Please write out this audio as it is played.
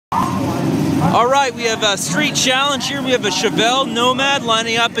All right, we have a street challenge here. We have a Chevelle Nomad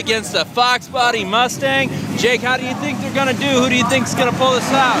lining up against a Fox Body Mustang. Jake, how do you think they're gonna do? Who do you think's gonna pull this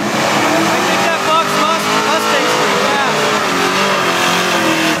out? I think that Fox Mustang's pretty fast.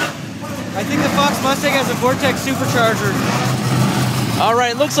 I think the Fox Mustang has a Vortex supercharger. All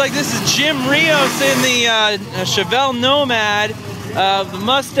right, looks like this is Jim Rios in the Chevelle Nomad. The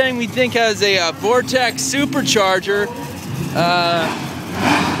Mustang we think has a Vortex supercharger.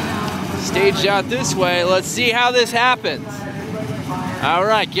 Staged out this way. Let's see how this happens. All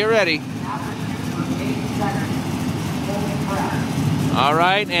right, get ready. All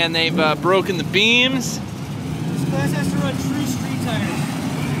right, and they've broken the beams. This class has to run true street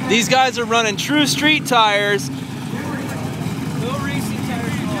tires. These guys are running true street tires. No racing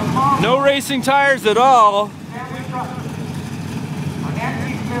tires at all. No racing tires at all.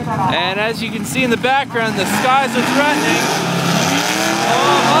 And as you can see in the background, the skies are threatening.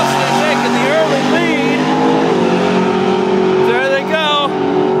 Oh, Mustang taking the early lead. There they go.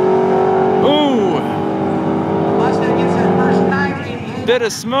 Ooh. Mustang gets their first 980. Bit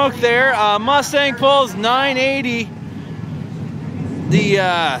of smoke there. Mustang pulls 980. The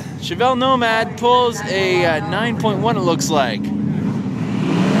Chevelle Nomad pulls a 9.1, it looks like.